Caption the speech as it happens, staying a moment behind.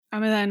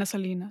I'm Elena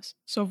Salinas,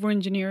 software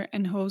engineer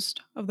and host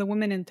of the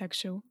Women in Tech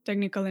show,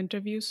 technical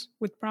interviews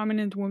with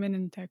prominent women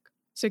in tech.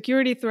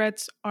 Security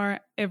threats are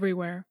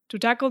everywhere. To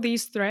tackle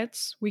these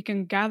threats, we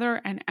can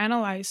gather and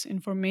analyze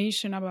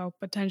information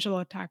about potential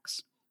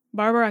attacks.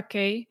 Barbara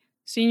Kay,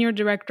 Senior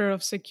Director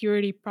of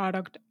Security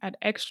Product at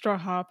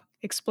ExtraHop,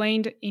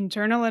 explained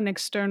internal and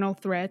external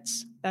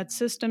threats that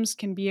systems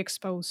can be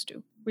exposed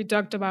to. We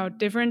talked about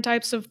different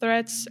types of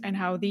threats and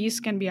how these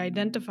can be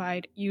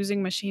identified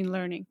using machine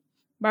learning.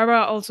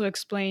 Barbara also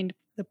explained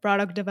the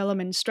product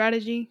development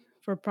strategy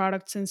for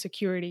products and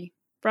security.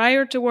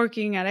 Prior to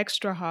working at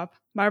ExtraHop,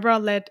 Barbara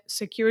led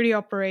security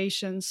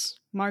operations,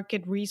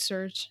 market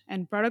research,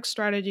 and product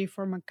strategy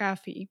for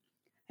McAfee,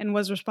 and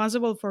was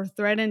responsible for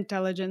threat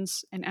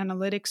intelligence and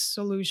analytics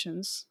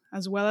solutions,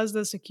 as well as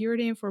the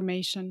security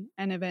information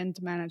and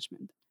event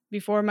management.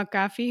 Before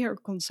McAfee, her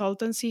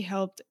consultancy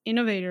helped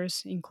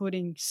innovators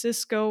including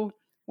Cisco,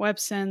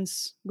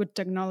 WebSense, Good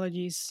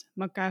Technologies,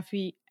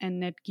 McAfee,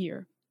 and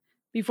Netgear.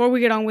 Before we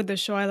get on with the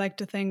show, I'd like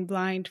to thank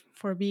Blind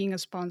for being a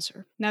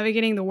sponsor.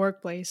 Navigating the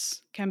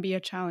workplace can be a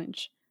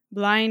challenge.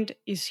 Blind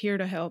is here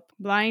to help.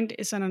 Blind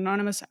is an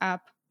anonymous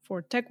app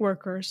for tech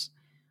workers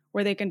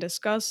where they can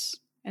discuss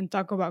and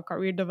talk about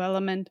career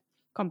development,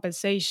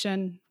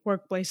 compensation,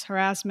 workplace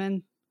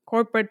harassment,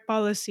 corporate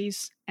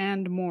policies,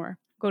 and more.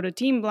 Go to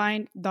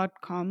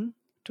teamblind.com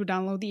to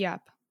download the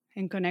app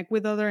and connect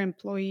with other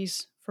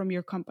employees from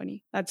your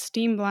company. That's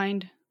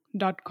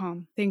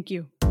teamblind.com. Thank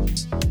you.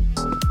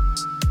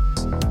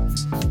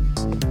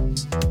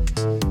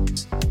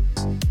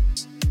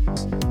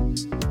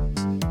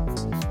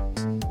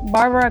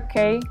 Barbara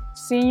Kay,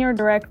 Senior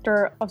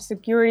Director of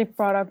Security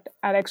Product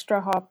at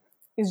ExtraHop,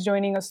 is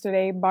joining us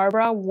today.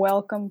 Barbara,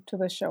 welcome to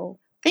the show.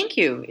 Thank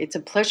you. It's a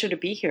pleasure to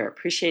be here.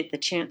 Appreciate the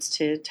chance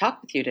to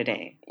talk with you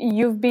today.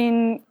 You've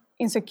been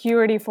in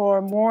security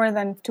for more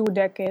than 2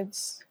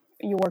 decades.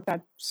 You worked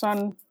at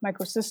Sun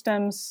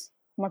Microsystems,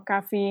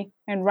 McAfee,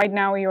 and right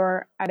now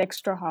you're at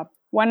ExtraHop.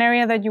 One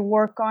area that you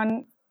work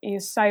on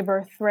is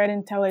cyber threat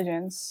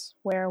intelligence,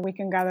 where we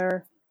can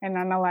gather and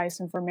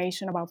analyze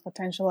information about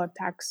potential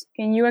attacks.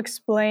 Can you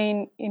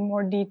explain in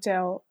more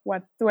detail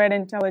what threat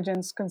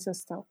intelligence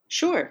consists of?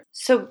 Sure.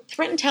 So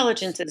threat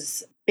intelligence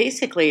is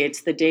basically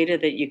it's the data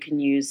that you can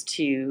use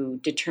to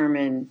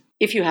determine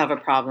if you have a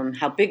problem,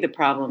 how big the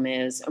problem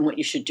is, and what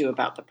you should do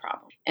about the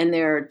problem. And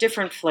there are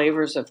different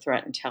flavors of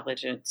threat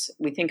intelligence.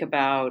 We think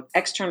about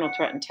external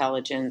threat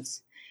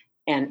intelligence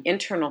and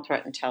internal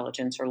threat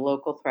intelligence or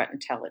local threat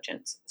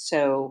intelligence.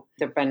 So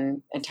there have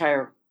been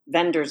entire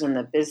vendors in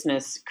the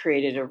business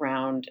created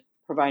around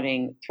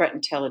providing threat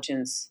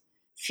intelligence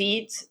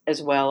feeds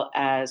as well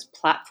as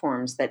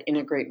platforms that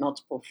integrate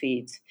multiple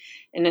feeds.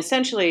 And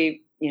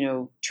essentially,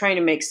 trying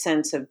to make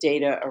sense of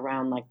data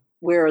around like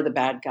where are the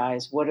bad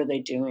guys, what are they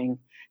doing,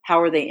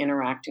 how are they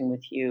interacting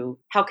with you,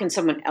 how can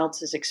someone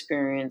else's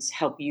experience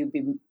help you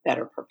be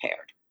better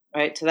prepared,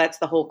 right? So that's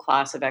the whole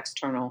class of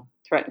external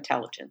threat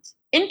intelligence.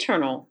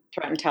 Internal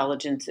threat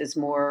intelligence is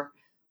more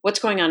what's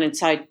going on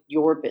inside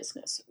your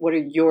business? What are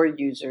your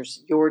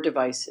users, your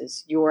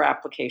devices, your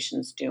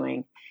applications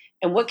doing?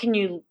 And what can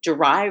you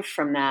derive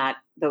from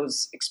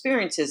those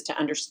experiences to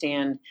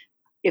understand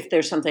if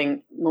there's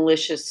something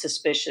malicious,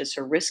 suspicious,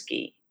 or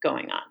risky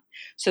going on?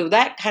 So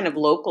that kind of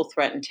local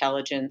threat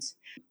intelligence,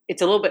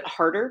 it's a little bit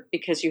harder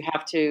because you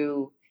have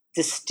to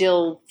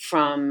distill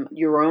from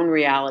your own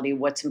reality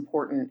what's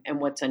important and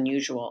what's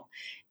unusual.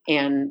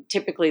 And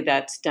typically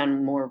that's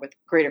done more with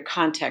greater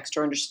context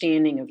or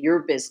understanding of your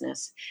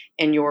business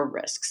and your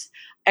risks.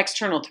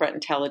 External threat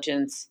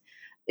intelligence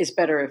is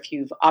better if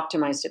you've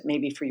optimized it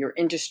maybe for your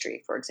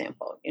industry, for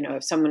example.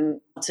 If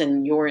someone else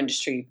in your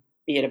industry,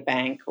 be it a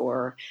bank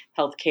or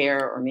healthcare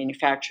or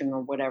manufacturing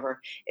or whatever,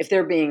 if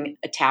they're being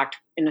attacked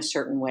in a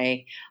certain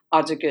way,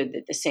 odds are good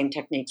that the same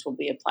techniques will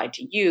be applied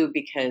to you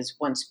because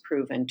once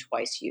proven,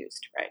 twice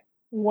used, right?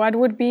 What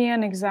would be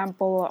an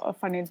example of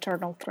an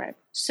internal threat?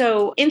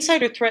 So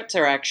insider threats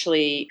are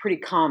actually pretty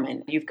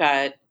common. You've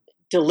got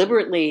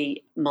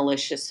deliberately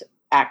malicious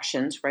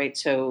actions, right?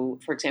 So,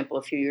 for example,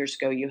 a few years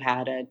ago, you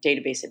had a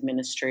database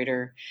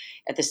administrator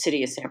at the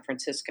city of San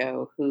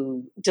Francisco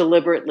who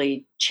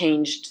deliberately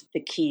changed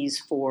the keys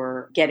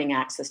for getting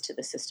access to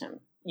the system.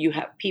 You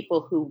have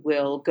people who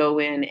will go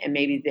in and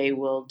maybe they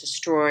will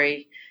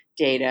destroy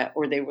data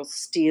or they will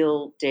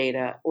steal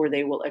data or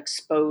they will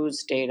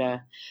expose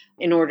data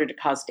in order to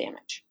cause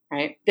damage,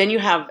 right? Then you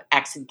have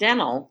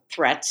accidental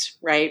threats,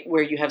 right?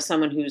 Where you have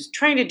someone who's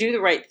trying to do the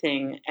right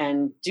thing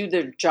and do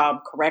their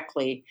job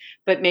correctly,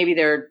 but maybe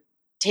they're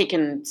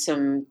taking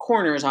some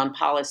corners on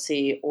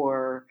policy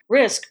or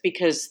risk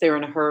because they're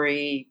in a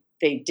hurry,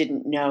 they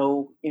didn't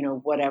know,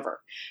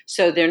 whatever.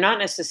 So they're not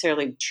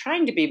necessarily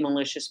trying to be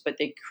malicious, but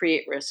they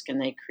create risk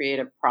and they create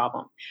a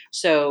problem.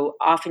 So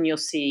often you'll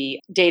see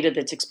data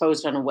that's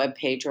exposed on a web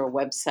page or a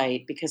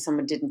website because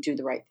someone didn't do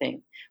the right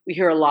thing. We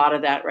hear a lot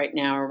of that right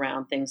now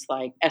around things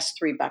like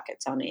S3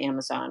 buckets on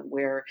Amazon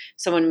where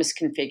someone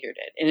misconfigured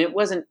it. And it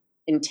wasn't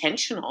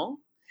intentional,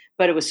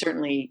 but it was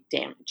certainly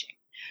damaging.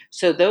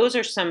 So those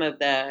are some of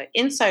the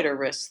insider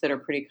risks that are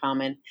pretty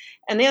common.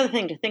 And the other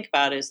thing to think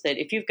about is that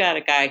if you've got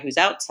a guy who's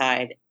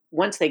outside,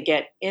 once they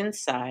get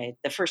inside,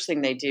 the first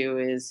thing they do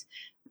is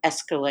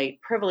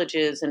escalate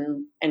privileges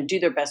and do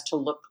their best to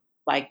look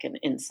like an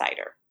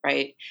insider,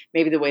 right?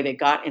 Maybe the way they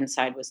got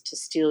inside was to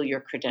steal your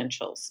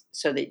credentials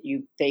so that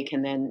they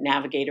can then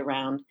navigate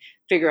around,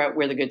 figure out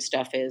where the good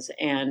stuff is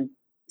and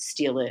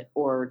steal it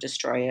or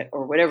destroy it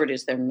or whatever it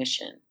is their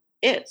mission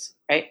is,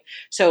 right?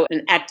 So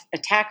an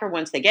attacker,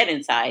 once they get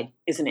inside,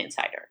 is an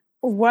insider.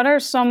 What are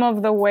some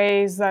of the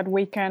ways that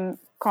we can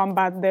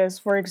combat this?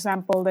 For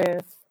example,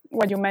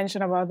 what you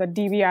mentioned about the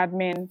DB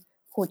admin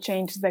who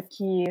changed the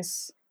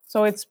keys.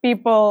 So it's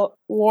people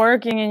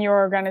working in your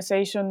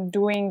organization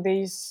doing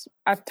these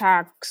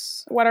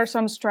attacks. What are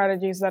some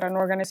strategies that an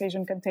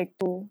organization can take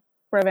to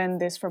prevent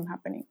this from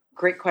happening?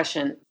 Great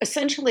question.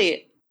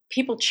 Essentially,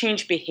 people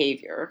change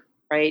behavior,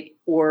 right?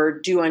 Or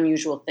do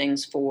unusual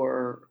things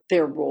for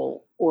their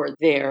role or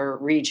their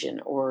region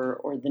or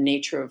the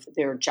nature of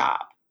their job,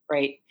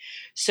 right?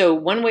 So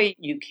one way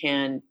you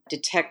can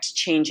detect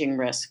changing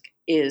risk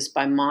is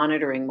by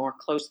monitoring more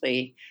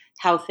closely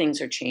how things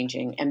are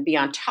changing and be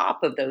on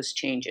top of those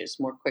changes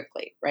more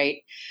quickly, right?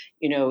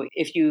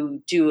 If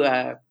you do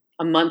a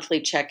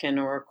monthly check-in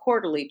or a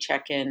quarterly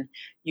check-in,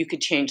 you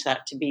could change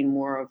that to be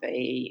more of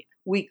a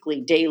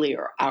weekly, daily,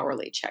 or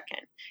hourly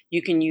check-in.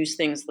 You can use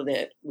things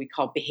that we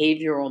call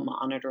behavioral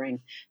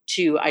monitoring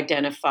to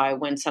identify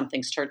when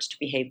something starts to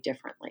behave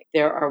differently.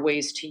 There are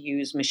ways to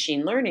use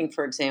machine learning,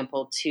 for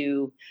example,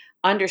 to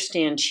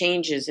understand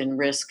changes in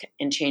risk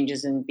and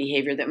changes in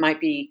behavior that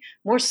might be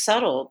more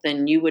subtle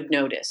than you would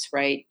notice,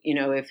 right?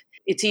 If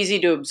it's easy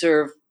to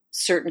observe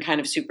certain kind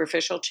of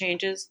superficial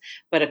changes,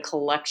 but a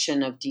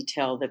collection of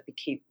detail that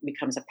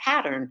becomes a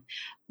pattern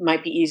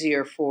might be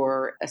easier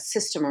for a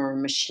system or a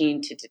machine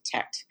to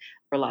detect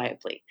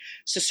reliably.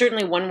 So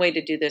certainly one way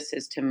to do this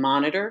is to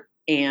monitor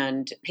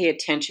and pay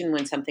attention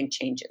when something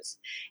changes.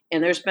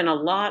 And there's been a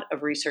lot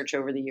of research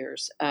over the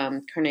years.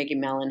 Carnegie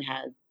Mellon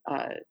had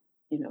a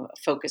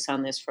focus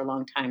on this for a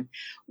long time,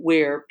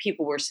 where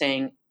people were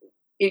saying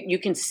you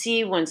can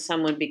see when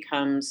someone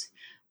becomes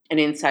an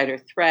insider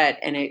threat,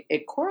 and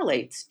it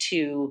correlates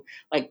to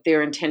like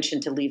their intention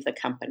to leave the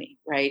company,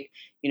 right?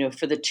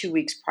 For the 2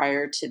 weeks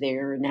prior to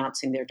their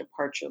announcing their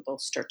departure, they'll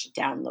start to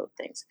download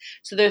things.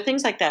 So there are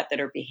things like that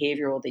are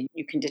behavioral that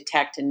you can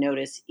detect and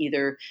notice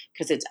either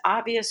because it's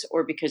obvious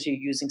or because you're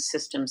using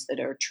systems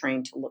that are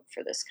trained to look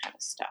for this kind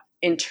of stuff.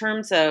 In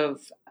terms of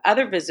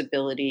other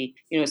visibility,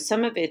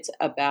 some of it's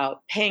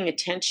about paying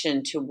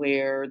attention to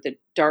where the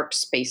dark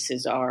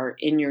spaces are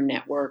in your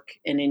network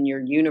and in your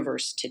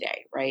universe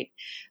today, right?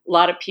 A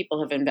lot of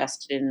people have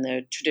invested in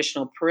the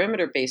traditional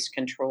perimeter-based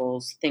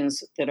controls,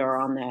 things that are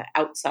on the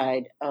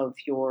outside of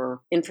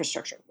your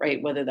infrastructure,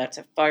 right? Whether that's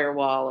a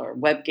firewall or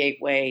web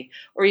gateway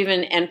or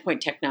even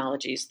endpoint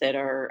technologies that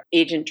are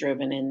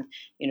agent-driven. And,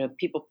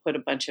 people put a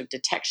bunch of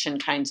detection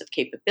kinds of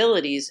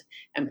capabilities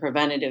and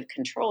preventative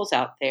controls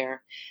out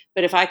there.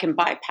 But if I can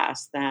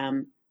bypass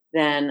them,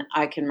 then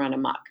I can run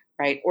amok,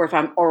 right? Or if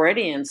I'm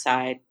already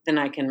inside, then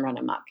I can run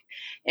amok.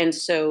 And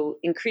so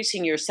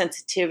increasing your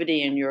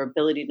sensitivity and your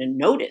ability to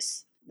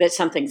notice that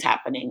something's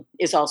happening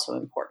is also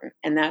important.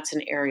 And that's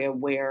an area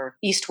where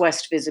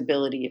east-west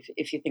visibility,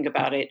 if you think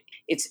about it,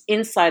 it's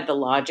inside the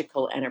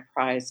logical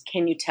enterprise.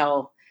 Can you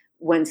tell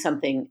when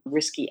something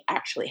risky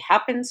actually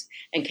happens?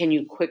 And can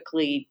you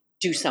quickly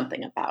do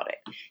something about it?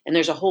 And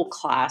there's a whole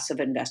class of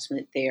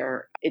investment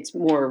there. It's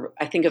more,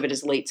 I think of it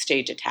as late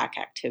stage attack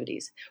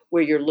activities,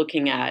 where you're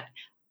looking at,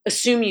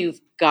 assume you've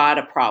got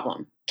a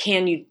problem.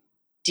 Can you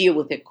deal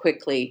with it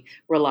quickly,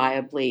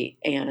 reliably,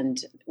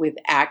 and with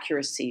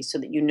accuracy so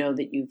that you know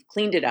that you've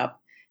cleaned it up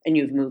and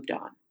you've moved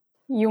on?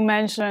 You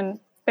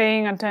mentioned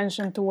paying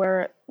attention to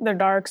where the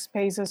dark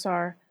spaces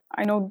are.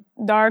 I know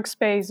dark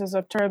space is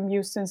a term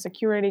used in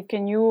security.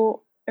 Can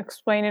you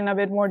explain in a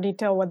bit more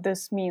detail what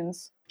this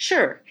means?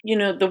 Sure.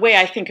 The way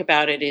I think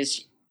about it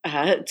is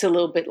it's a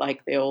little bit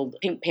like the old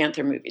Pink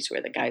Panther movies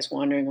where the guy's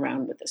wandering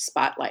around with a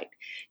spotlight.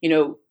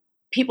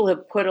 People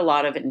have put a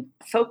lot of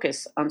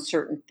focus on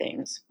certain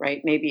things,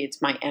 right? Maybe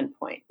it's my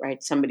endpoint,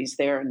 right? Somebody's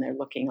there and they're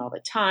looking all the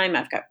time.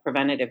 I've got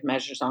preventative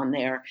measures on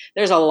there.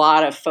 There's a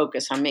lot of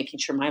focus on making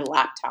sure my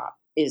laptop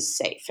is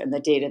safe and the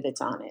data that's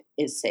on it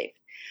is safe.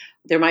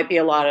 There might be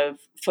a lot of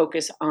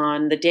focus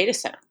on the data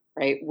center,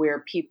 right?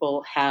 Where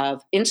people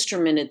have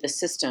instrumented the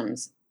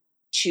systems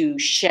to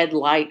shed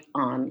light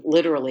on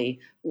literally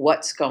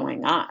what's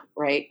going on,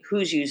 right?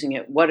 Who's using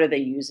it? What are they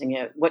using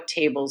it? What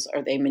tables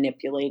are they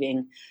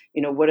manipulating?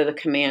 What are the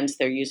commands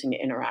they're using to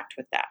interact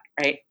with that,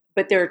 right?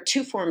 But there are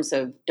two forms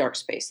of dark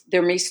space.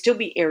 There may still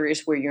be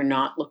areas where you're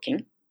not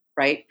looking,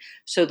 right?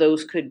 So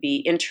those could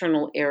be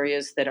internal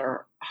areas that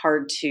are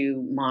hard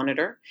to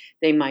monitor.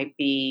 They might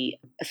be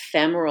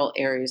ephemeral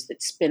areas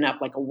that spin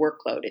up like a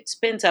workload. It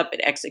spins up,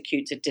 it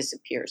executes, it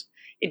disappears.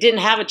 It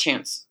didn't have a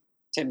chance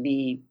to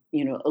be,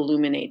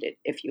 illuminated,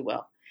 if you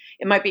will.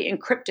 It might be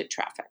encrypted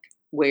traffic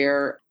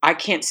where I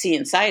can't see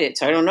inside it,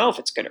 so I don't know if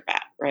it's good or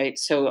bad, right?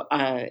 So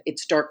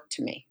it's dark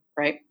to me,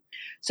 right?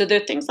 So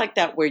there are things like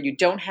that where you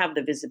don't have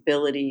the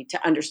visibility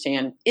to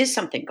understand, is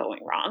something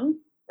going wrong,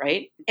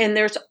 right? And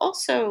there's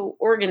also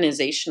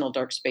organizational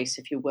dark space,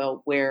 if you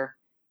will, where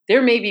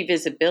there may be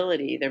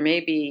visibility, there may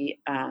be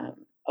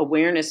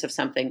awareness of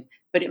something,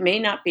 but it may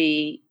not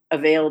be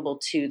available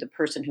to the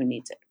person who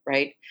needs it,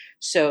 right?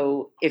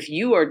 So if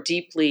you are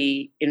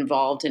deeply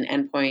involved in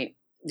endpoint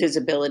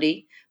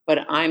visibility, but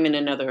I'm in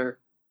another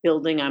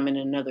building, I'm in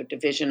another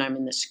division, I'm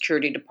in the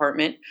security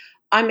department,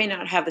 I may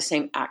not have the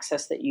same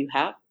access that you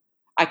have.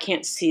 I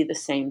can't see the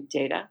same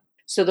data.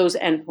 So those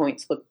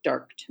endpoints look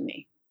dark to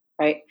me,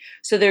 right?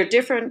 So there are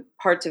different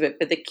parts of it,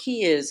 but the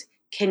key is,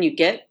 can you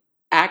get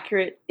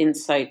accurate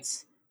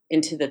insights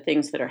into the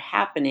things that are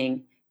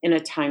happening in a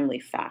timely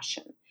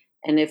fashion?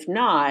 And if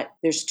not,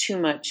 there's too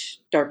much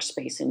dark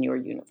space in your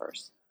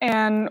universe.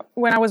 And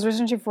when I was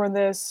researching for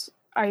this,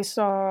 I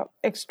saw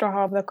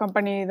ExtraHop, the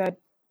company that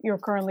you're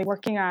currently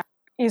working at,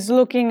 is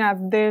looking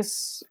at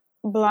this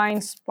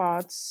blind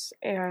spots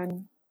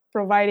and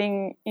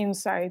providing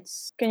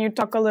insights. Can you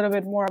talk a little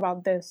bit more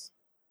about this?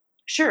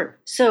 Sure.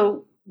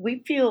 So we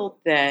feel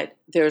that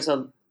there's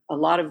a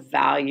lot of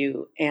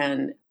value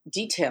and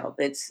detail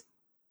that's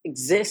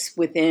exists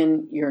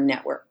within your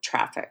network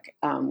traffic,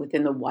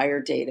 within the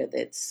wire data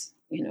that's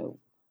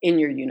in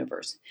your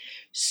universe.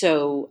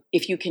 So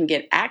if you can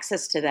get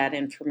access to that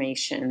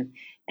information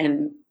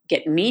and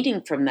get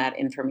meaning from that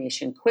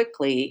information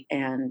quickly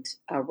and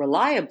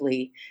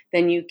reliably,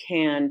 then you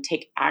can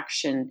take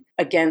action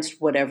against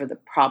whatever the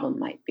problem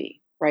might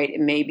be. Right?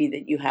 It may be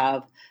that you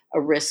have a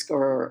risk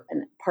or a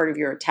part of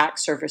your attack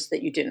surface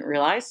that you didn't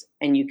realize,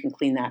 and you can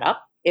clean that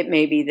up. It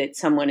may be that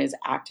someone is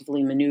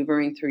actively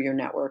maneuvering through your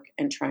network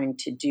and trying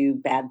to do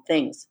bad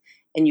things,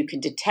 and you can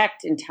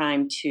detect in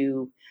time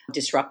to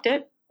disrupt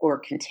it or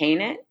contain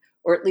it,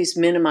 or at least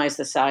minimize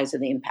the size of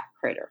the impact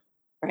crater,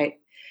 right?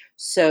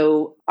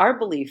 So our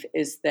belief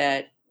is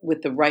that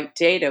with the right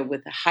data,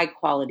 with the high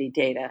quality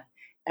data,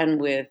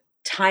 and with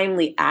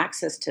timely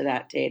access to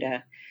that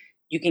data,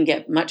 you can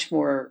get much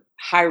more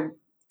high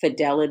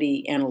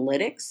fidelity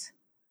analytics,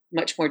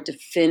 much more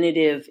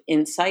definitive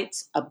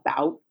insights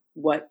about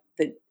what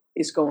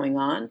is going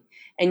on.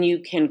 And you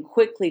can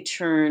quickly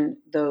turn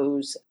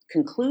those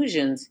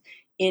conclusions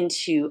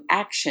into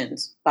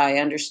actions by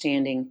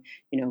understanding,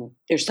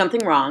 there's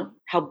something wrong.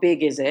 How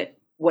big is it?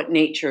 What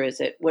nature is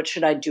it? What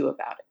should I do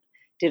about it?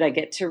 Did I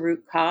get to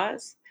root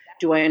cause?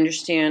 Do I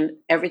understand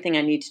everything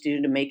I need to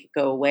do to make it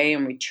go away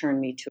and return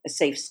me to a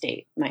safe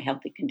state, my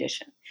healthy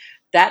condition?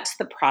 That's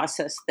the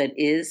process that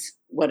is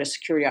what a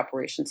security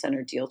operations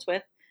center deals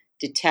with: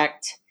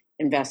 detect,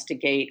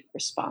 investigate,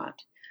 respond.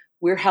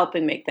 We're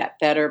helping make that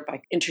better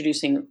by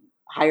introducing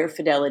higher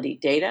fidelity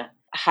data,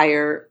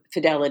 higher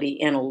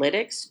fidelity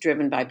analytics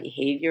driven by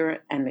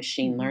behavior and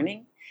machine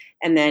learning,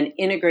 and then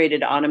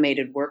integrated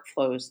automated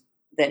workflows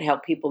that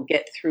help people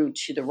get through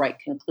to the right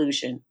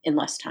conclusion in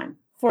less time.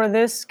 For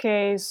this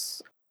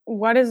case,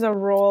 what is the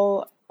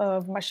role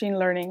of machine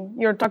learning?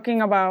 You're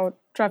talking about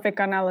traffic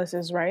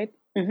analysis, right?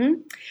 Mm-hmm.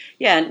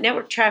 Yeah,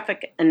 network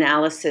traffic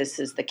analysis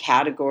is the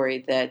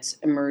category that's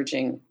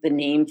emerging, the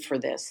name for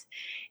this.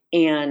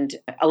 And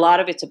a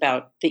lot of it's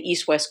about the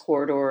east-west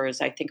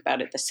corridors. I think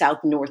about it, the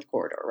south-north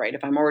corridor, right?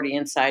 If I'm already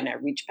inside and I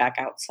reach back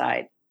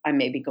outside, I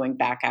may be going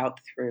back out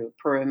through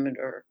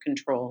perimeter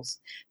controls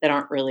that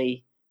aren't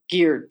really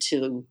geared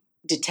to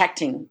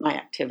detecting my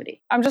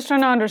activity. I'm just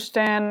trying to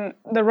understand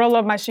the role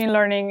of machine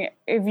learning.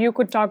 If you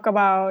could talk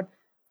about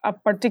a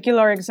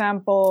particular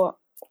example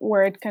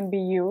where it can be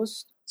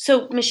used.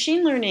 So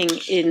machine learning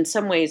in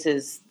some ways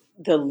is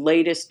the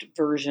latest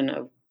version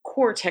of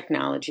core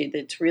technology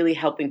that's really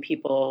helping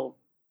people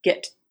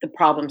get the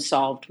problem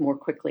solved more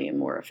quickly and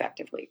more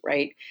effectively,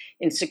 right?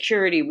 In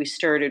security, we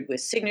started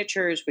with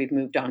signatures, we've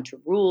moved on to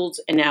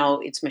rules, and now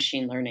it's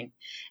machine learning.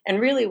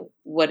 And really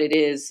what it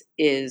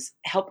is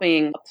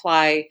helping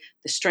apply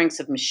the strengths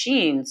of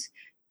machines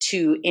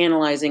to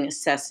analyzing,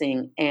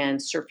 assessing,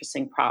 and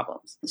surfacing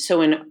problems.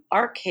 So in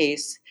our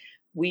case,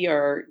 we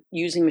are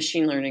using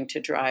machine learning to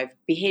drive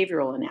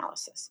behavioral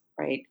analysis,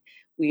 right?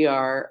 We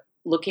are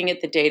looking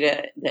at the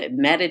data, the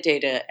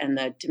metadata, and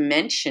the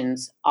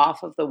dimensions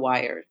off of the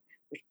wire.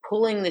 We're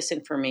pulling this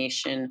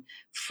information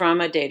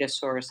from a data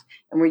source,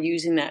 and we're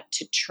using that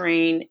to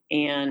train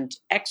and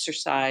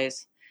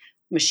exercise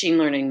machine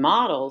learning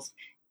models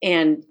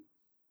and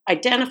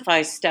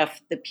identify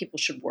stuff that people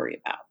should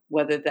worry about,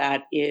 whether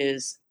that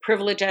is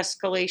privilege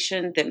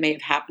escalation that may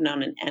have happened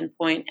on an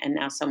endpoint and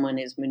now someone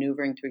is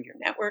maneuvering through your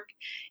network.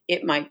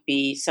 It might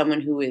be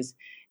someone who is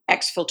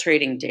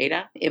exfiltrating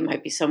data. It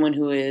might be someone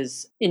who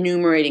is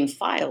enumerating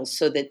files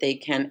so that they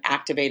can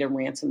activate a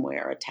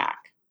ransomware attack,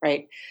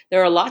 right?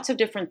 There are lots of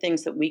different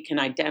things that we can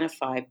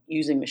identify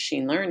using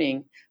machine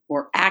learning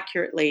more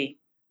accurately,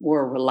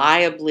 more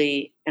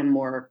reliably, and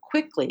more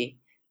quickly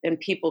than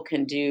people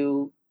can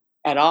do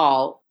at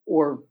all,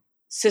 or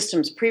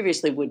systems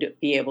previously would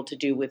be able to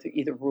do with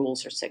either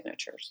rules or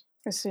signatures.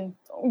 I see.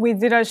 We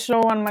did a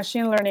show on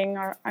machine learning,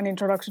 or an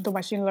introduction to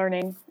machine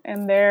learning,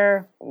 and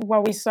there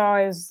what we saw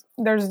is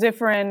there's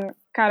different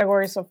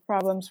categories of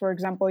problems. For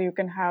example, you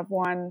can have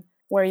one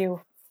where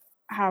you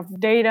have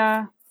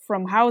data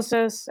from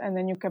houses, and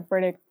then you can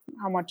predict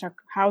how much a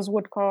house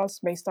would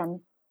cost based on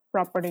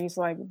properties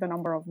like the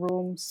number of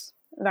rooms,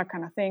 that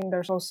kind of thing.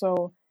 There's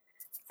also,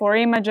 for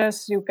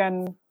images, you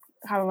can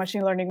have a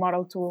machine learning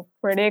model to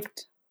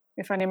predict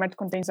if an image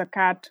contains a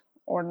cat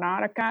or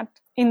not a cat.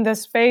 In the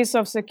space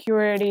of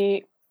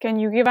security, can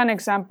you give an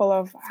example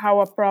of how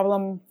a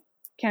problem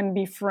can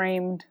be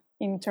framed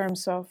in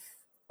terms of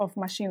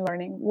machine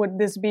learning? Would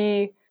this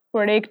be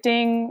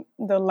predicting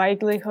the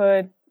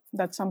likelihood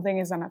that something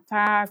is an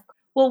attack?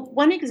 Well,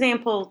 one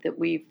example that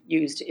we've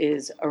used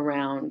is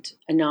around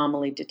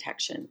anomaly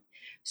detection.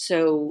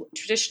 So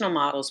traditional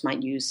models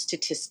might use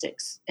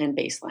statistics and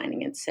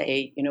baselining and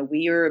say,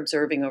 we are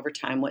observing over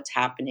time what's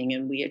happening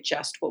and we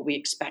adjust what we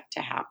expect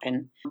to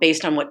happen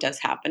based on what does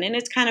happen. And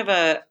it's kind of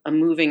a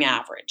moving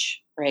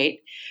average, right?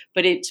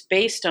 But it's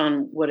based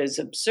on what is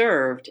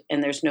observed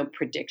and there's no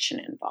prediction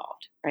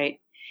involved, right?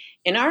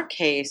 In our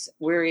case,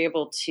 we're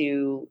able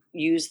to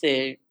use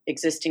the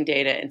existing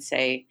data and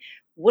say,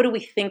 what do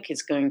we think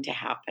is going to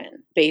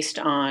happen based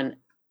on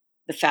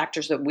the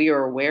factors that we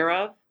are aware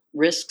of,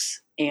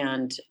 risks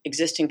and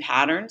existing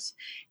patterns,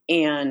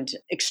 and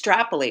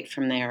extrapolate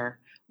from there,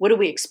 what do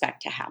we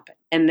expect to happen?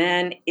 And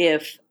then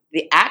if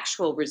the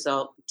actual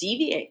result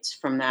deviates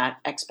from that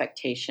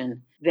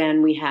expectation,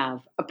 then we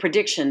have a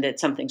prediction that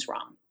something's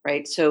wrong,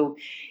 right? So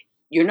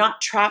you're not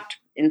trapped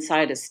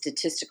inside a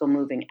statistical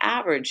moving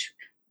average,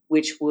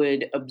 which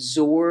would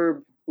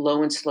absorb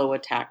low and slow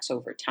attacks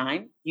over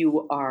time.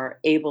 You are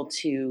able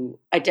to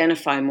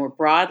identify more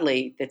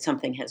broadly that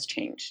something has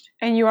changed.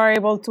 And you are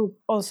able to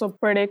also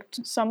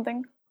predict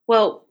something?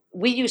 Well,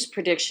 we use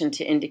prediction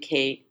to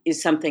indicate,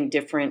 is something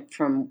different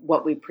from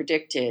what we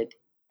predicted?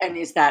 And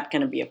is that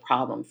going to be a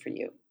problem for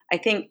you? I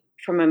think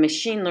from a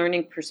machine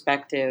learning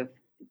perspective,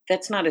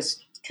 that's not as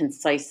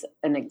concise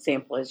an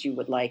example as you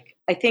would like.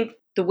 I think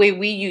the way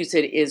we use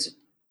it is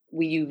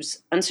we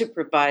use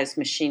unsupervised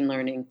machine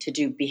learning to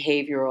do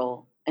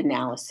behavioral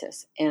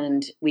analysis.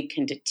 And we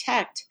can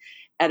detect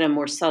at a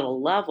more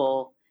subtle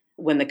level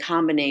when the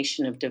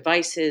combination of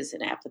devices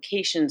and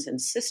applications and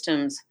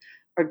systems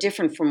are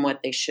different from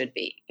what they should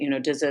be.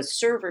 Does a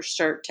server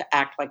start to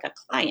act like a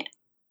client,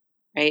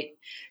 right?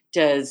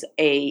 Does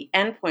a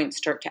endpoint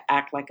start to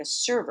act like a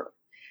server?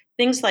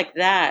 Things like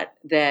that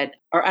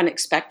are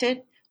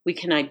unexpected, we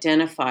can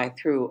identify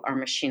through our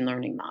machine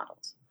learning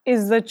models.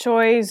 Is the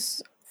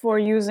choice for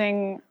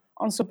using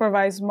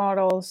unsupervised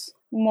models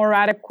more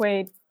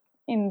adequate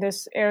in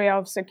this area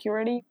of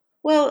security?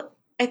 Well,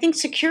 I think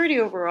security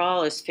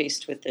overall is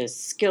faced with this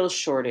skills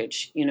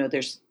shortage.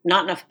 There's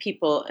not enough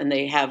people and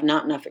they have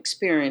not enough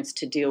experience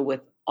to deal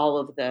with all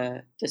of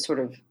the sort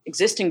of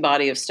existing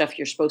body of stuff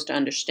you're supposed to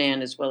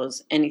understand, as well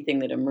as anything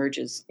that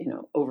emerges,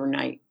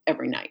 overnight,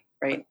 every night,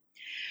 right?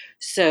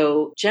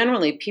 So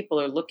generally, people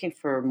are looking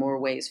for more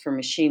ways for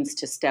machines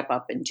to step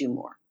up and do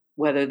more,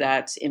 whether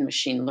that's in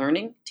machine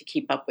learning to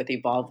keep up with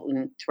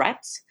evolving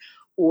threats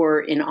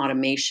or in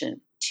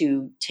automation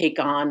to take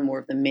on more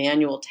of the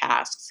manual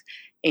tasks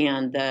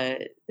and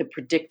the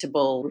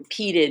predictable,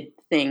 repeated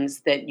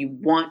things that you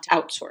want to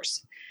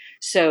outsource.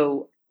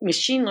 So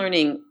machine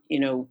learning,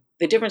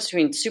 the difference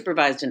between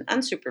supervised and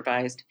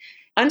unsupervised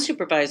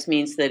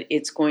means that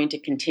it's going to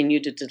continue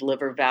to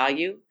deliver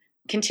value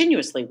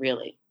continuously,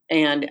 really.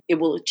 And it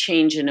will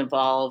change and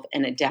evolve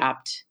and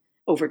adapt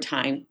over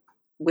time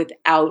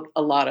without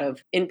a lot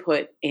of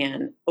input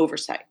and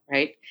oversight,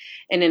 right?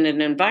 And in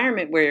an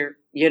environment where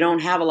you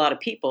don't have a lot of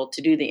people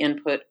to do the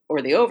input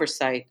or the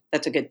oversight,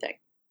 that's a good thing.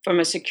 From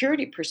a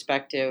security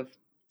perspective,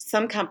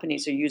 some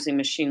companies are using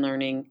machine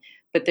learning,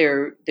 but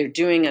they're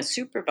doing a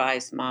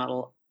supervised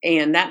model.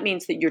 And that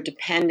means that you're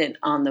dependent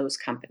on those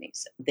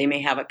companies. They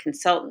may have a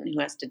consultant who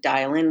has to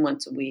dial in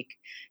once a week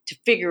to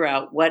figure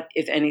out what,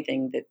 if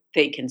anything, that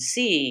they can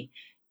see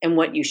and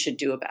what you should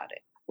do about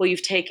it. Well,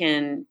 you've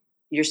taken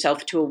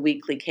yourself to a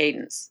weekly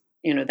cadence.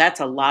 That's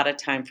a lot of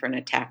time for an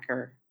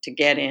attacker to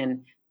get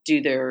in,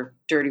 do their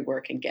dirty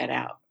work and get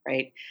out,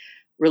 right?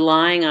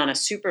 Relying on a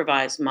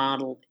supervised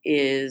model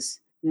is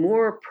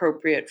more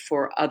appropriate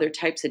for other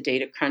types of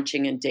data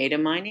crunching and data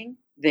mining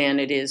than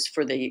it is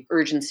for the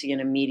urgency and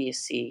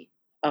immediacy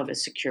of a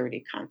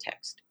security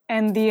context.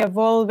 And the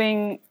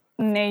evolving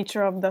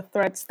nature of the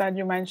threats that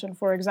you mentioned,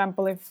 for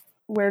example, if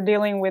we're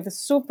dealing with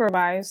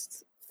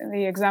supervised,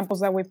 the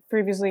examples that we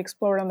previously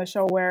explored on the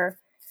show were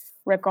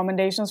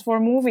recommendations for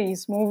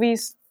movies.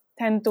 Movies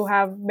tend to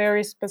have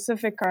very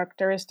specific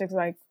characteristics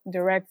like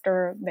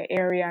director, the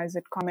area, is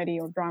it comedy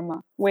or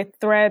drama? With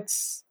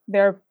threats,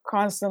 they're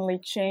constantly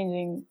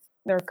changing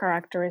their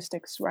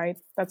characteristics, right?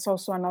 That's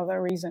also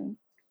another reason.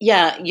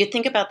 Yeah, you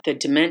think about the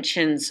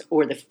dimensions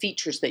or the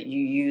features that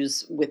you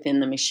use within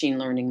the machine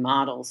learning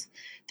models.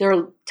 There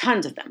are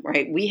tons of them,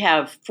 right? We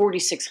have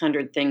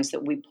 4,600 things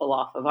that we pull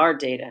off of our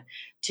data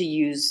to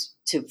use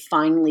to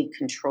finely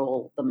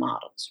control the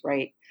models,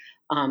 right?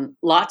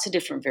 Lots of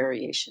different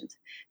variations.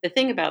 The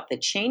thing about the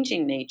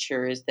changing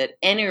nature is that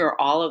any or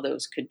all of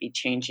those could be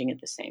changing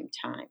at the same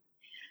time.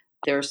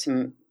 There are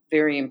some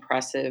very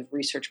impressive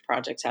research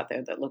projects out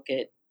there that look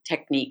at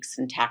techniques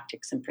and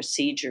tactics and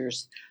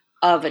procedures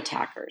of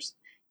attackers.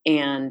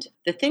 And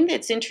the thing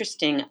that's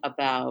interesting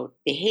about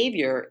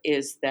behavior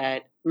is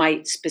that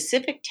my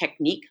specific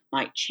technique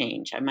might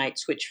change. I might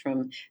switch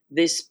from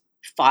this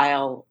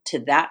file to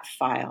that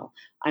file.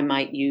 I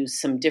might use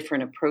some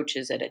different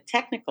approaches at a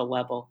technical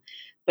level,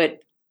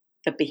 but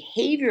the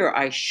behavior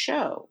I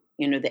show,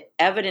 the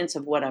evidence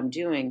of what I'm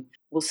doing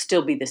will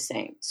still be the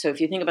same. So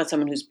if you think about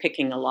someone who's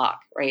picking a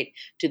lock, right?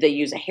 Do they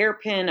use a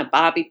hairpin, a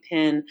bobby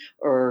pin,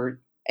 or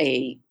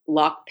a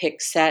lock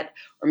pick set,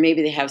 or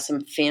maybe they have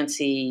some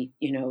fancy,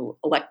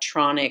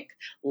 electronic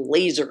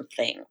laser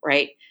thing,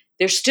 right?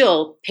 They're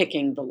still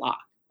picking the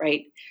lock,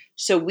 right?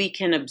 So we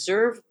can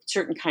observe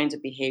certain kinds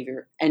of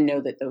behavior and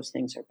know that those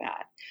things are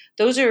bad.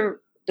 Those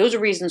are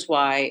reasons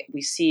why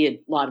we see a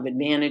lot of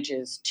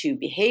advantages to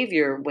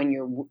behavior when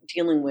you're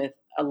dealing with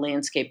a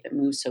landscape that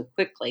moves so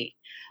quickly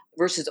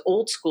versus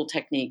old school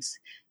techniques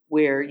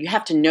where you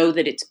have to know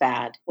that it's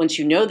bad. Once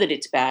you know that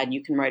it's bad,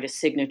 you can write a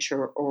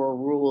signature or a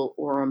rule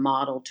or a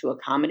model to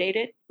accommodate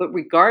it. But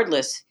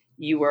regardless,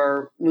 you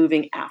are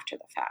moving after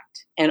the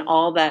fact. And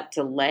all that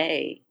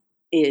delay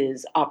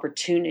is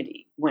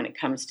opportunity when it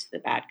comes to the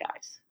bad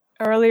guys.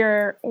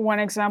 Earlier, one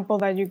example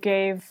that you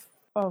gave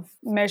of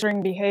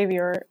measuring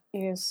behavior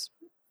is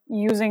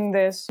using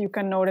this, you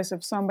can notice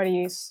if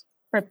somebody is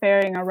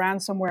preparing a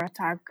ransomware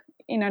attack.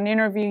 In an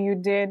interview you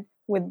did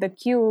with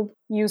theCUBE,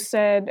 you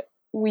said,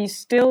 we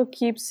still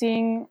keep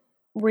seeing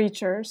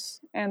breachers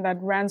and that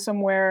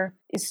ransomware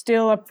is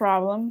still a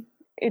problem.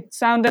 It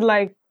sounded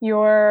like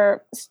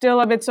you're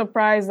still a bit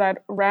surprised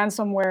that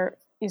ransomware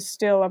is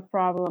still a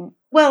problem.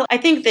 Well, I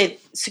think that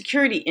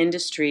security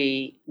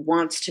industry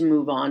wants to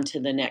move on to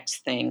the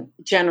next thing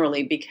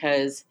generally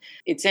because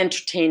it's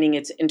entertaining,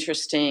 it's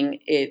interesting,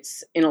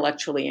 it's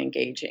intellectually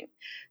engaging.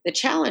 The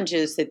challenge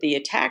is that the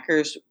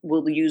attackers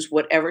will use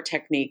whatever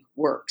technique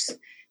works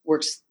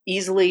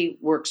easily,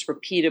 works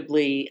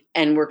repeatably,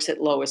 and works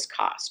at lowest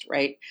cost,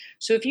 right?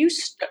 So if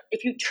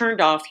you turned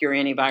off your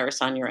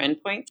antivirus on your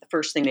endpoint, the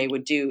first thing they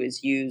would do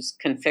is use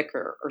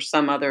Configure or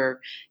some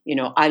other,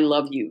 I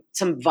love you,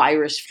 some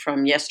virus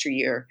from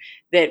yesteryear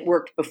that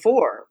worked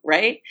before,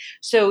 right?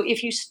 So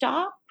if you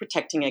stop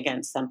protecting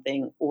against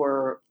something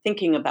or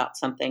thinking about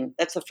something,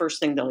 that's the first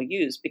thing they'll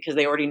use because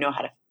they already know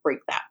how to break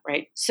that,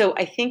 right? So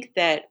I think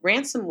that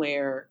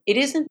ransomware, it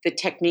isn't the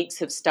techniques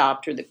have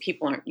stopped or that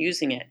people aren't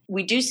using it.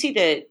 We do see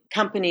that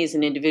companies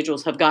and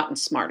individuals have gotten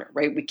smarter,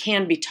 right? We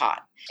can be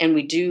taught. And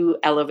we do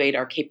elevate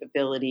our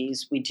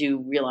capabilities. We do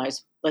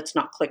realize, let's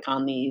not click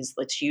on these,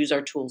 let's use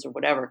our tools or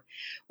whatever.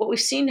 What we've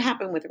seen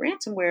happen with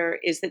ransomware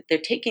is that they're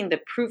taking the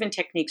proven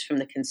techniques from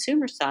the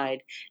consumer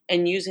side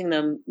and using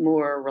them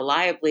more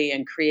reliably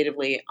and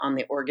creatively on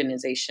the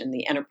organization,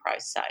 the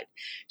enterprise side.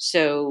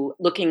 So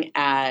looking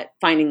at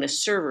finding the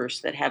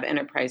servers that have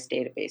enterprise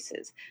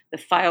databases, the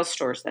file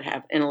stores that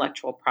have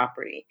intellectual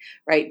property,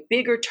 right?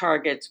 Bigger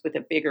targets with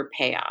a bigger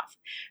payoff.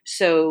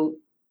 So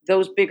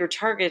those bigger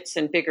targets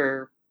and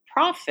bigger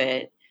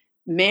profit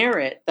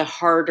merit the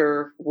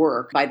harder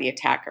work by the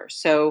attacker.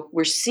 So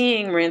we're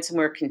seeing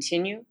ransomware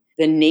continue.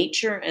 The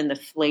nature and the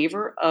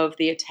flavor of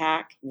the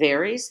attack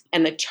varies,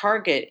 and the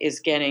target is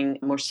getting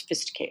more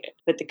sophisticated.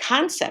 But the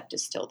concept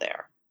is still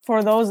there.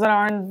 For those that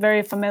aren't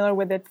very familiar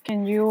with it,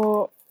 can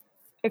you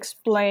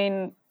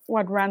explain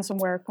what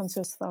ransomware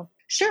consists of?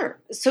 Sure.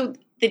 So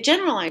the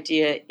general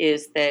idea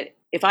is that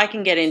if I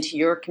can get into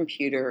your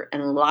computer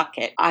and lock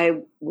it, I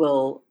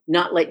will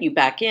not let you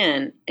back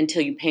in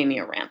until you pay me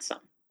a ransom,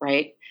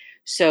 right?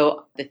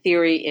 So the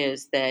theory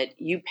is that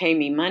you pay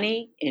me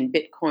money in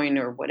Bitcoin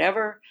or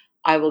whatever,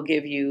 I will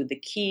give you the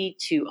key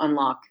to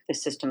unlock the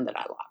system that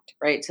I locked,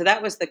 right? So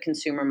that was the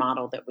consumer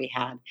model that we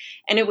had.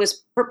 And it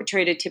was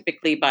perpetrated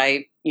typically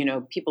by,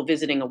 people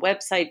visiting a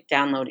website,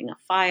 downloading a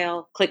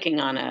file,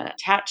 clicking on an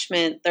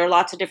attachment. There are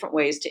lots of different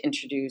ways to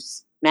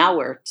introduce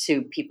malware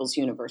to people's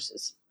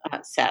universes.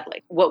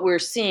 Sadly, what we're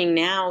seeing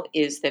now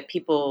is that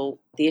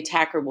the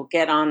attacker will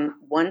get on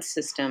one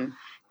system,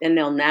 then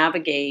they'll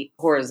navigate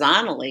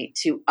horizontally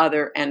to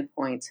other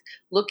endpoints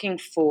looking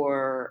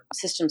for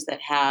systems that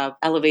have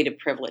elevated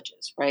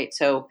privileges, right?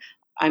 So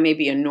I may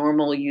be a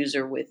normal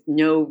user with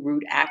no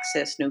root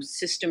access, no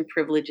system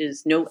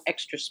privileges, no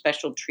extra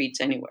special treats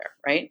anywhere,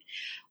 right?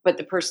 But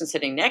the person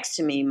sitting next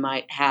to me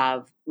might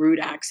have root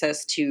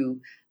access to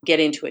get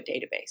into a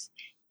database.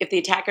 If the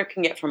attacker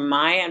can get from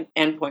my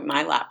endpoint,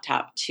 my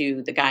laptop,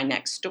 to the guy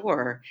next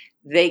door,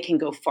 they can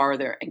go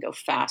farther and go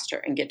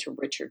faster and get to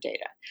richer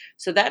data.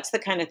 So that's the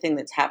kind of thing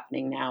that's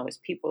happening now is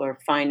people are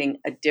finding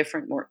a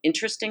different, more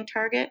interesting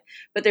target,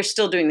 but they're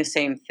still doing the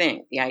same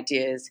thing. The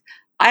idea is,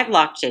 I've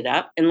locked it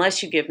up.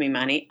 Unless you give me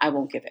money, I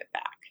won't give it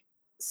back.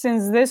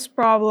 Since this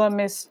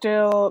problem is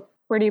still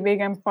pretty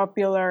big and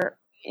popular,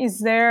 is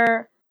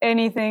there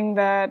anything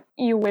that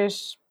you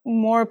wish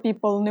more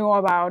people knew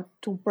about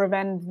to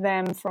prevent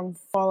them from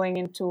falling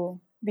into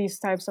these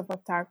types of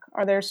attack?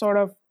 Are there sort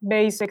of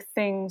basic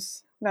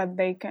things that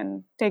they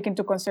can take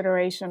into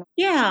consideration?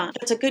 Yeah,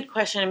 that's a good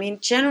question. I mean,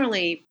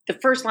 generally, the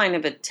first line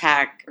of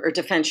attack or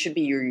defense should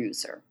be your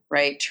user,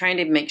 right? Trying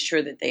to make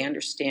sure that they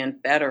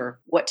understand better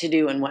what to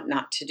do and what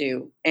not to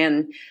do.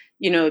 And,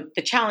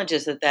 the challenge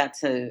is that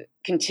that's a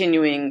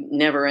continuing,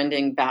 never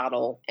ending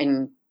battle,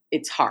 and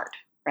it's hard,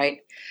 right?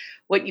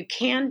 What you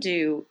can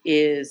do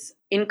is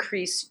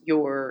increase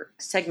your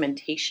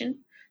segmentation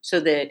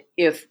so that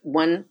if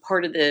one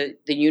part of the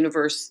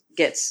universe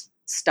gets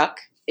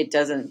stuck, it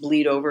doesn't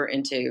bleed over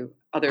into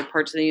other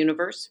parts of the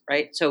universe,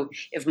 right? So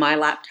if my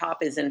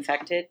laptop is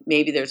infected,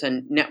 maybe there's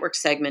a network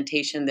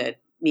segmentation that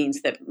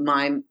means that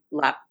my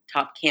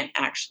laptop can't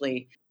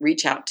actually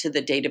reach out to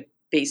the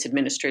database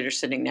administrator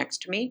sitting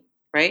next to me,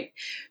 right?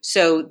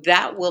 So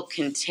that will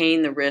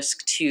contain the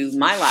risk to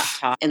my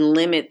laptop and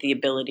limit the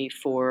ability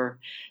for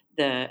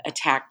the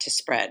attack to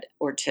spread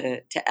or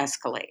to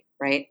escalate,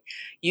 right?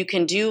 You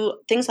can do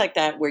things like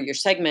that where you're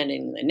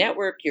segmenting the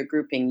network, you're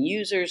grouping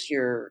users,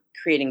 you're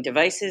creating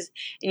devices,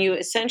 and you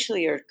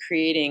essentially are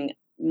creating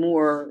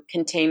more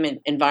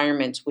containment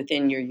environments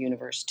within your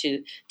universe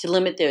to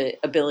limit the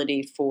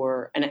ability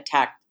for an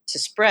attack to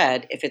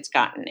spread if it's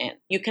gotten in.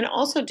 You can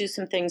also do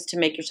some things to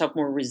make yourself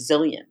more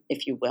resilient,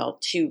 if you will,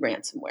 to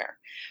ransomware.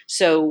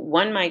 So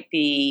one might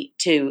be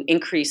to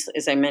increase,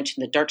 as I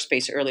mentioned, the dark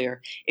space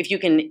earlier. If you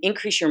can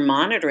increase your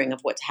monitoring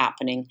of what's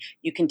happening,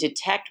 you can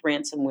detect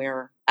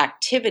ransomware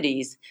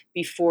activities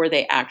before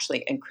they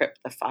actually encrypt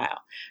the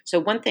file. So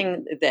one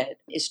thing that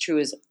is true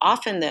is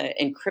often the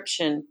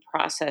encryption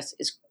process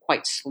is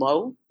quite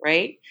slow,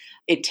 right?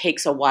 It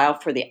takes a while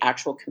for the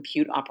actual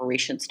compute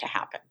operations to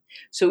happen.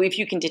 So if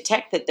you can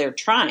detect that they're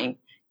trying,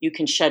 you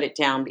can shut it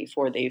down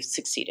before they've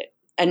succeeded.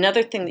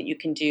 Another thing that you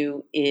can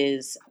do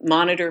is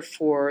monitor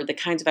for the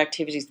kinds of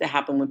activities that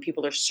happen when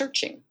people are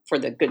searching for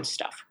the good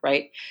stuff,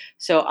 right?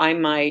 So I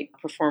might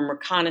perform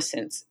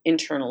reconnaissance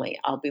internally.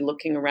 I'll be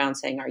looking around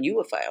saying, are you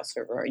a file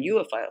server? Are you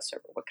a file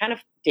server? What kind of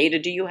data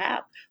do you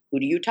have? Who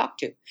do you talk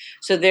to?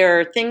 So there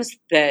are things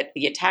that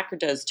the attacker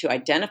does to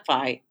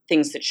identify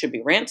things that should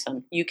be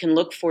ransomed. You can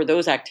look for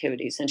those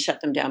activities and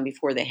shut them down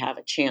before they have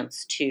a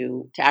chance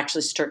to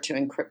actually start to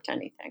encrypt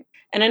anything.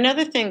 And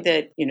another thing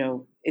that,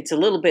 it's a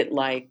little bit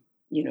like,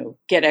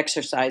 get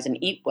exercise and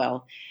eat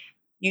well.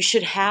 You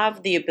should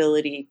have the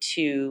ability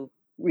to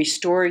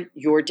restore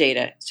your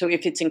data. So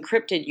if it's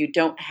encrypted, you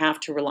don't have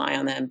to rely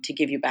on them to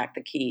give you back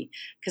the key.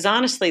 Because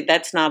honestly,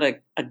 that's not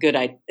a good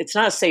idea. It's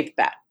not a safe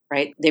bet,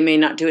 right? They may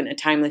not do it in a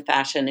timely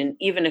fashion. And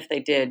even if they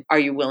did, are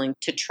you willing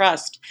to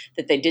trust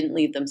that they didn't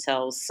leave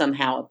themselves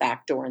somehow a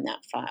backdoor in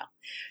that file?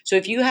 So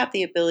if you have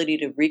the ability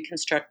to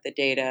reconstruct the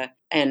data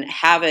and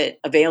have it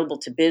available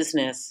to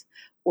business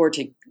or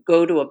to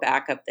go to a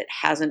backup that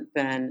hasn't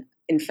been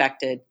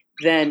infected,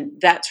 then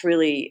that's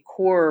really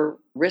core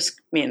risk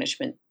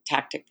management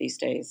tactic these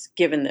days,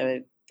 given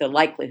the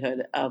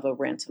likelihood of a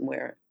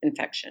ransomware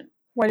infection.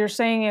 What you're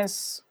saying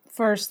is,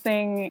 first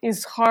thing,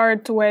 is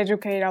hard to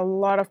educate a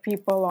lot of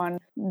people on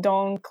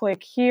don't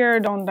click here,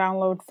 don't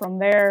download from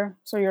there.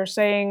 So you're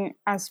saying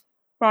as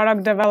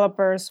product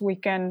developers, we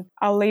can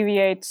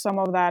alleviate some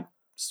of that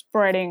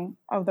spreading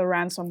of the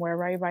ransomware,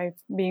 right? By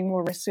being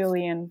more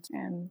resilient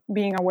and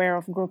being aware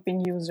of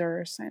grouping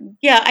users. And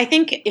yeah, I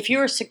think if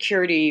you're a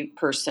security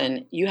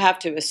person, you have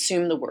to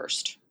assume the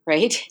worst,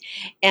 right?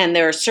 And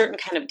there are certain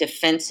kind of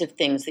defensive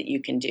things that you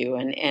can do.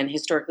 And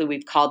historically,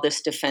 we've called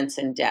this defense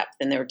in depth.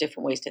 And there are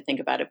different ways to think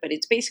about it. But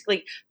it's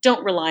basically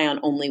don't rely on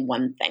only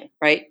one thing,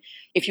 right?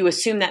 If you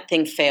assume that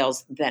thing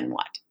fails, then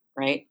what,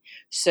 right?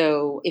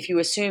 So if you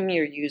assume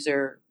your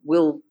user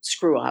will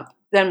screw up,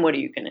 then what are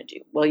you going to do?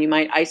 Well, you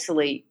might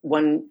isolate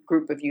one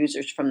group of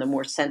users from the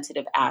more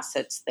sensitive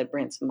assets that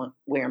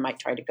ransomware might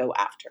try to go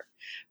after,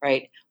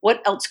 right?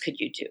 What else could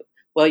you do?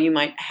 Well, you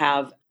might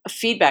have a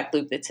feedback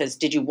loop that says,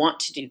 did you want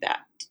to do that?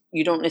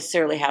 You don't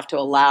necessarily have to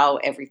allow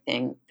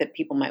everything that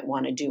people might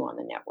want to do on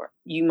the network.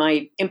 You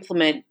might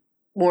implement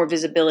more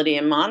visibility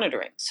and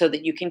monitoring so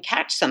that you can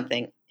catch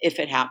something if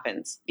it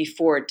happens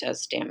before it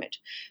does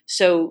damage.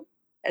 So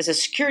as a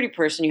security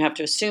person, you have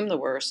to assume the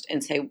worst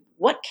and say,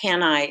 what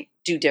can I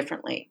do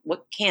differently?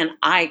 What can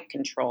I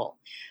control?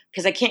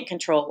 Because I can't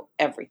control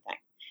everything.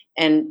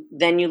 And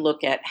then you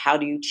look at how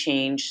do you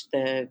change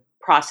the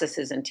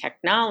processes and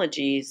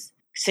technologies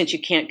since you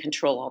can't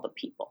control all the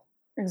people.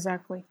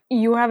 Exactly.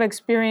 You have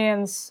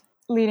experience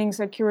leading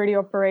security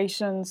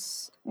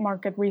operations,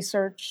 market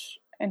research,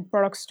 and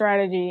product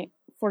strategy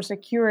for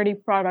security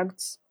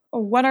products.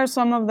 What are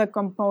some of the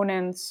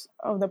components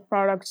of the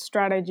product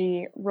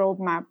strategy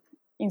roadmap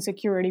in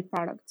security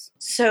products?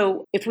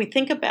 So if we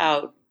think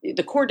about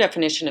the core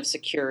definition of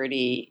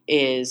security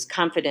is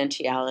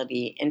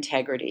confidentiality,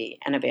 integrity,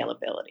 and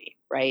availability,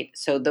 right?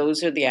 So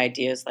those are the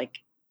ideas. Like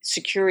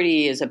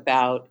security is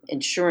about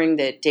ensuring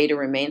that data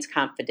remains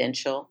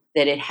confidential,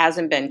 that it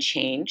hasn't been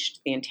changed,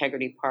 the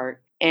integrity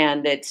part,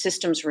 and that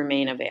systems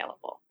remain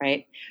available,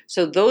 right?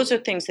 So those are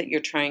things that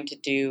you're trying to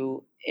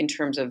do in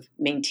terms of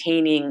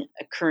maintaining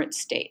a current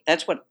state.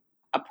 That's what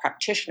a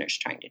practitioner is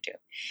trying to do.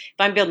 If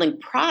I'm building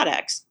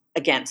products,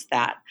 against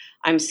that.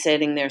 I'm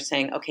sitting there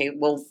saying, okay,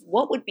 well,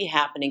 what would be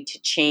happening to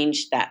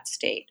change that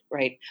state,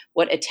 right?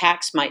 What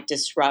attacks might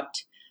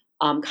disrupt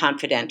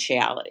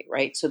confidentiality,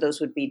 right? So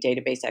those would be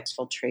database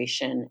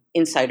exfiltration,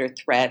 insider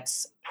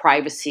threats,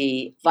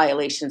 privacy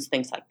violations,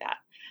 things like that.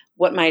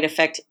 What might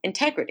affect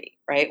integrity,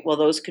 right? Well,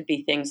 those could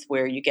be things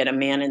where you get a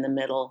man in the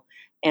middle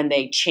and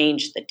they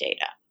change the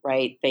data,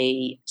 right?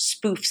 They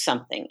spoof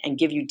something and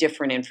give you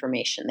different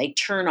information. They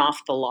turn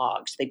off the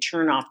logs, they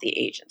turn off the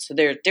agents. So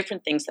there are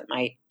different things that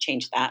might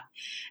change that.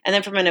 And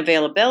then from an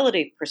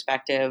availability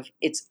perspective,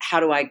 it's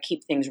how do I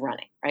keep things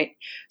running, right?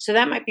 So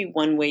that might be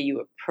one way you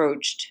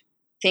approached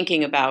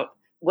thinking about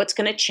what's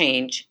going to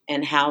change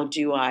and how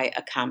do I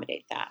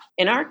accommodate that.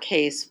 In our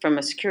case, from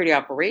a security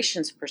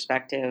operations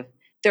perspective,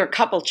 there are a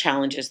couple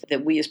challenges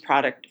that we as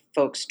product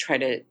folks try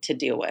to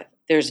deal with.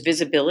 There's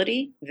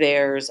visibility,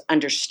 there's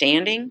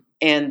understanding,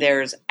 and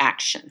there's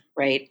action,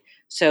 right?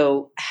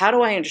 So how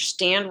do I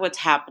understand what's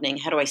happening?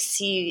 How do I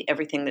see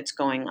everything that's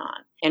going on?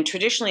 And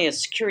traditionally,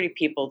 as security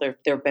people, there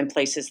have been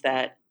places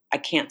that I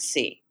can't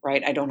see,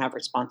 right? I don't have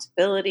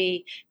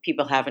responsibility.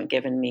 People haven't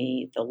given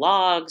me the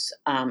logs.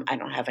 I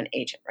don't have an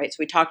agent, right? So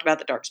we talked about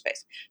the dark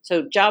space.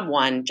 So job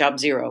one, job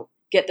zero,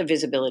 get the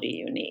visibility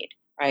you need,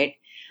 right?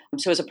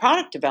 So as a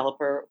product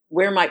developer,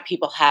 where might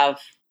people have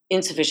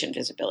insufficient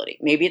visibility?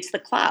 Maybe it's the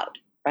cloud,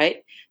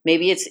 right?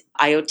 Maybe it's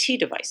IoT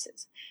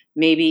devices.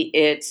 Maybe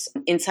it's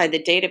inside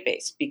the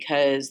database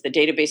because the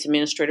database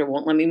administrator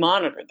won't let me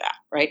monitor that,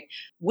 right?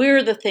 Where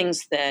are the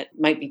things that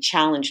might be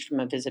challenged from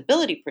a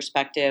visibility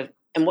perspective?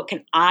 And what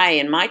can I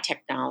and my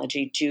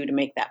technology do to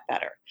make that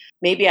better?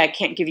 Maybe I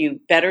can't give you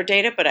better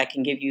data, but I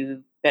can give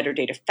you better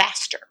data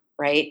faster,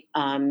 right?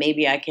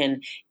 Maybe I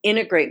can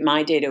integrate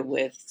my data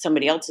with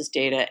somebody else's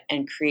data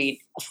and create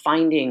a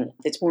finding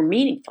that's more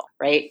meaningful,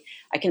 right?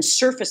 I can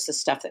surface the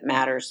stuff that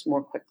matters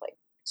more quickly.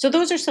 So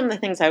those are some of the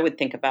things I would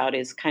think about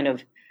is kind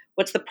of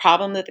what's the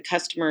problem that the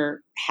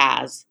customer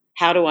has?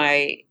 How do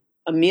I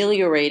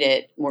ameliorate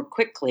it more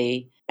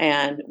quickly?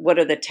 And what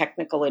are the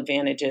technical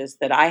advantages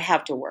that I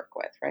have to work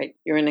with, right?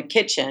 You're in a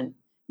kitchen,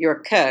 you're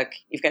a cook,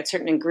 you've got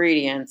certain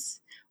ingredients.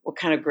 What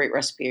kind of great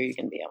recipe are you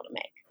going to be able to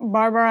make?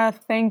 Barbara,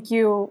 thank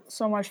you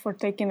so much for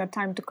taking the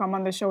time to come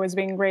on the show. It's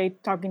been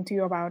great talking to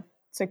you about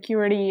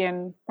security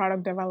and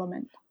product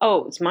development.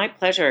 Oh, it's my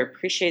pleasure. I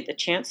appreciate the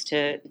chance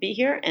to be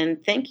here,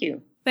 and thank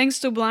you. Thanks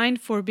to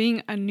Blind for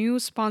being a new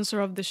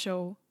sponsor of the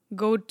show.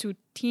 Go to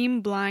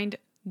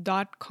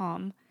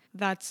teamblind.com.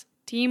 That's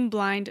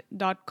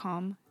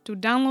teamblind.com to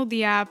download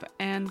the app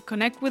and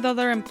connect with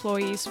other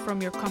employees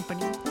from your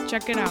company.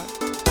 Check it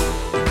out.